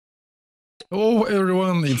Hello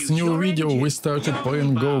everyone, it's new video. We started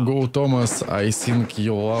playing Go Go Thomas. I think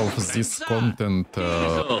you love this content.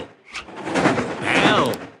 Belle.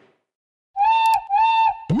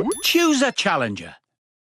 Choose a challenger.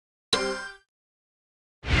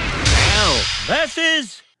 Belle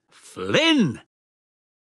versus Flynn.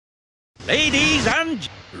 Ladies and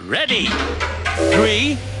ready.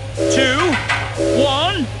 3, 2,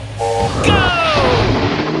 1, go!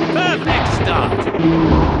 Perfect start.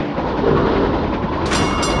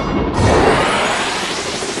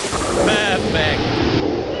 Perfect.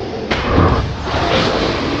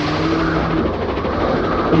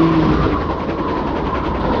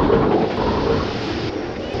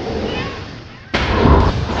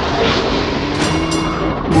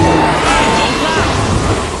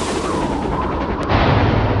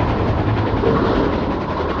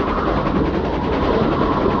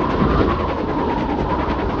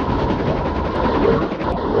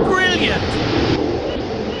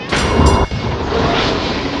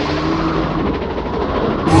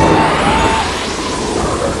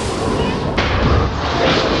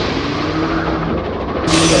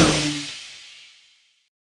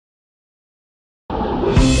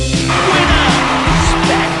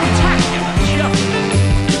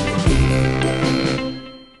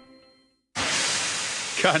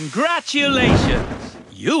 Congratulations!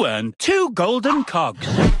 You earned 2 golden cogs.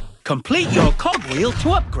 Complete your cogwheel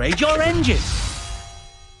to upgrade your engine.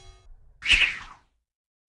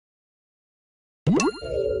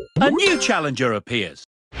 A new challenger appears.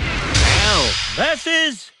 Belle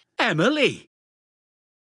versus Emily.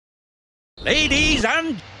 Ladies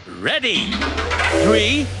and ready.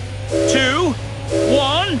 3, 2,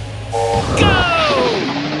 1, go!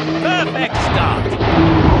 Perfect start.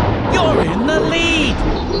 You're in the lead.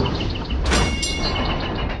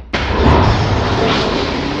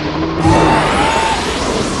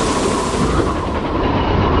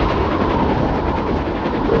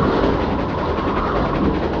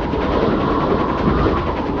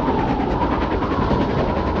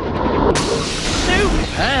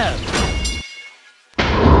 Superb.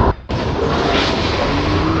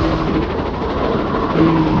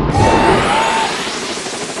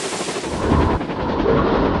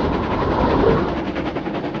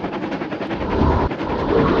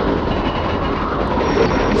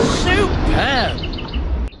 Superb!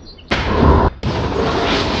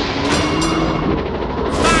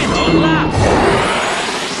 Final lap!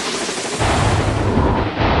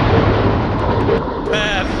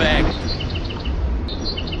 Perfect!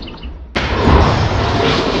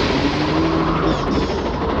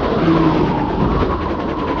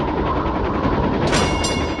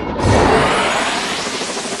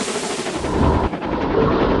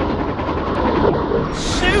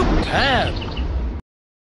 Superb!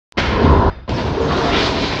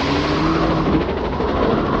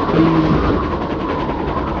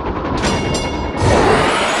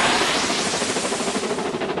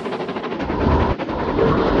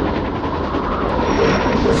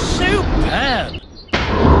 Superb!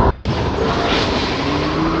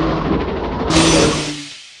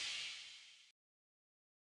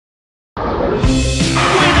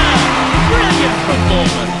 Winner! Brilliant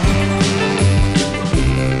performance!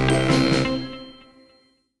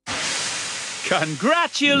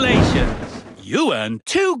 Congratulations! You earned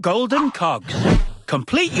 2 golden cogs.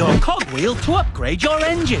 Complete your cogwheel to upgrade your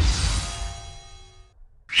engine.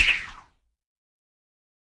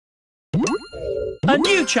 A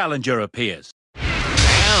new challenger appears.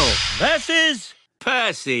 Belle versus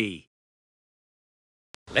Percy.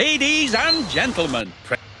 Ladies and gentlemen,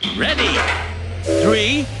 ready.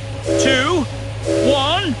 3, 2,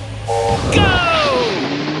 1, go!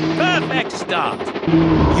 Perfect start.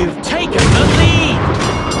 You've taken the lead.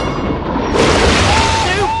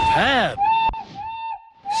 Superb.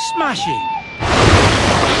 Smashing.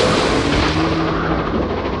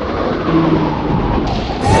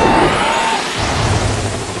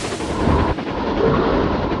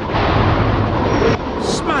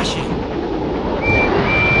 Smashing.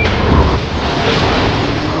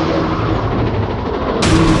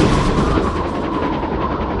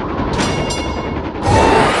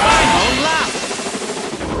 Final lap.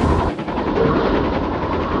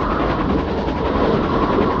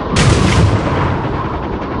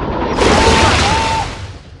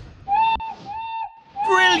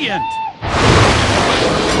 Brilliant.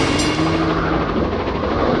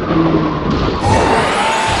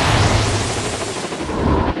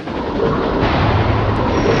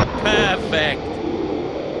 Perfect.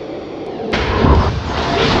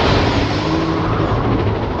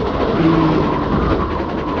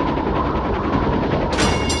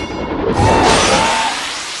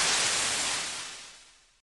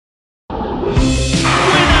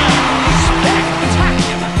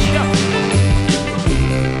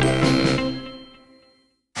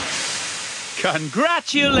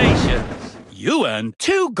 Congratulations! You earned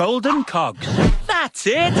 2 golden cogs. That's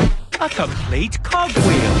it! A complete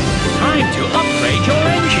cogwheel. Time to upgrade your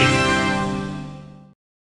engine.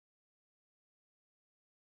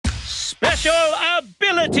 Special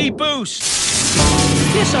ability boost!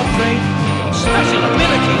 This upgrade, your special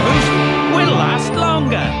ability boost, will last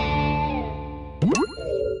longer.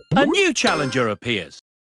 A new challenger appears.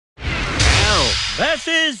 Belle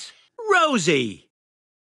versus Rosie.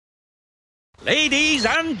 Ladies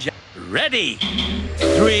and gentlemen, ready?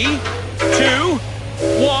 3, 2,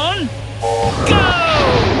 1, go!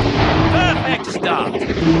 Perfect start.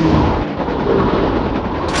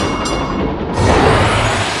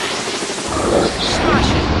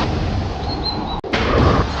 Smash it.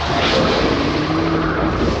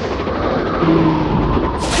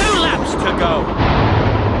 2 laps to go.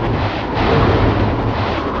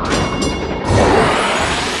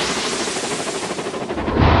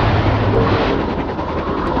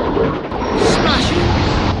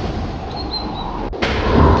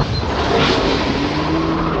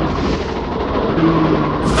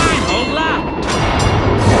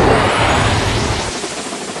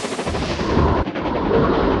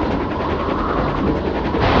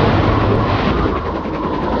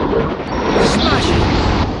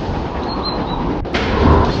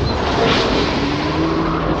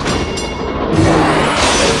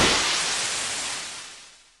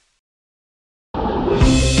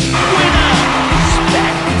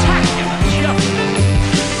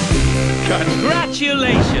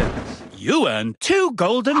 Congratulations! You earned 2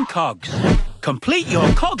 golden cogs. Complete your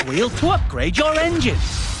cogwheel to upgrade your engine.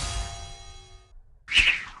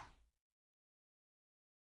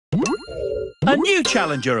 A new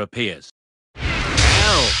challenger appears.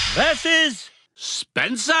 Belle versus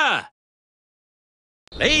Spencer.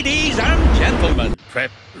 Ladies and gentlemen,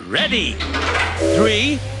 ready?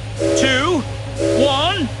 3, 2,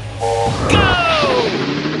 1, go!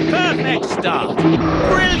 Perfect start.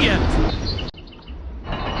 Brilliant.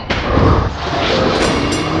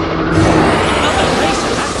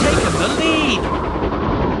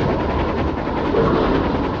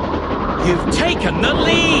 You've taken the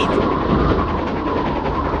lead!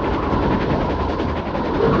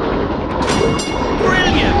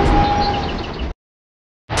 Brilliant!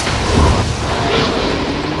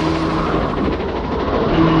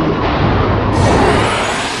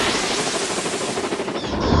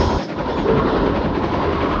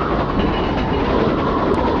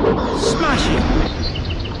 Smash it!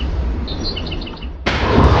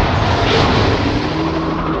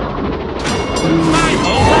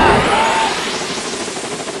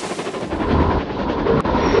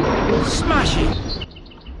 Smash it!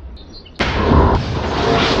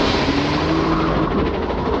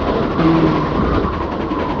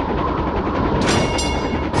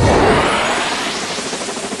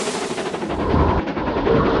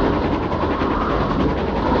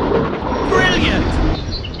 Brilliant!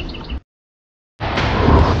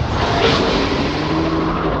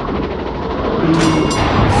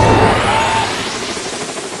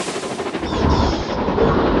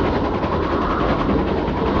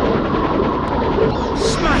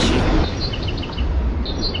 Smash it!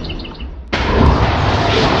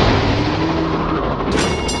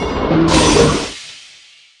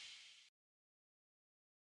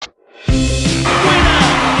 Winner!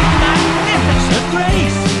 Magnificent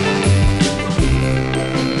race!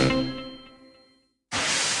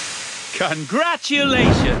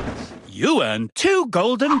 Congratulations! You earned 2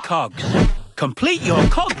 golden cogs. Complete your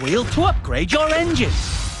cogwheel to upgrade your engine.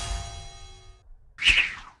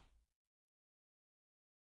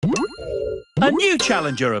 A new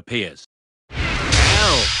challenger appears.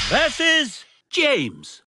 Belle versus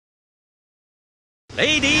James.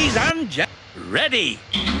 Ladies and gentlemen, ready?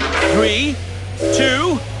 3,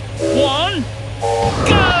 2, 1,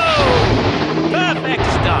 go! Perfect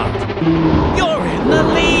start. You're in the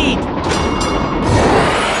lead.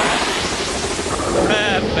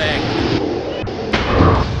 Perfect.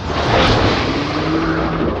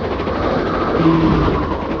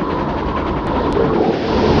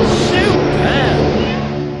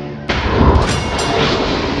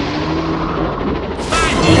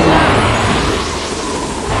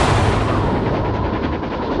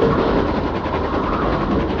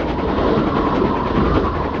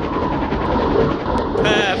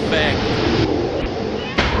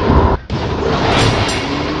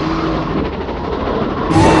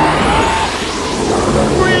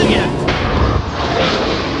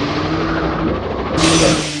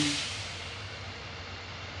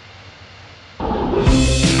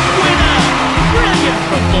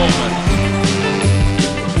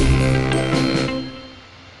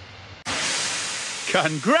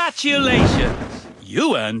 Congratulations!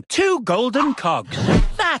 You earned 2 golden cogs.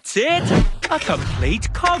 That's it! A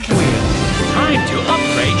complete cogwheel. Time to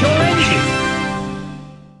upgrade your engine.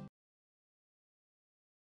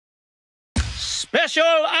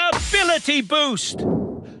 Special Ability Boost!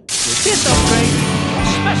 With this upgrade, your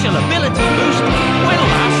Special Ability Boost will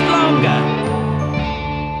last longer.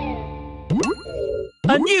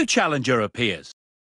 A new challenger appears.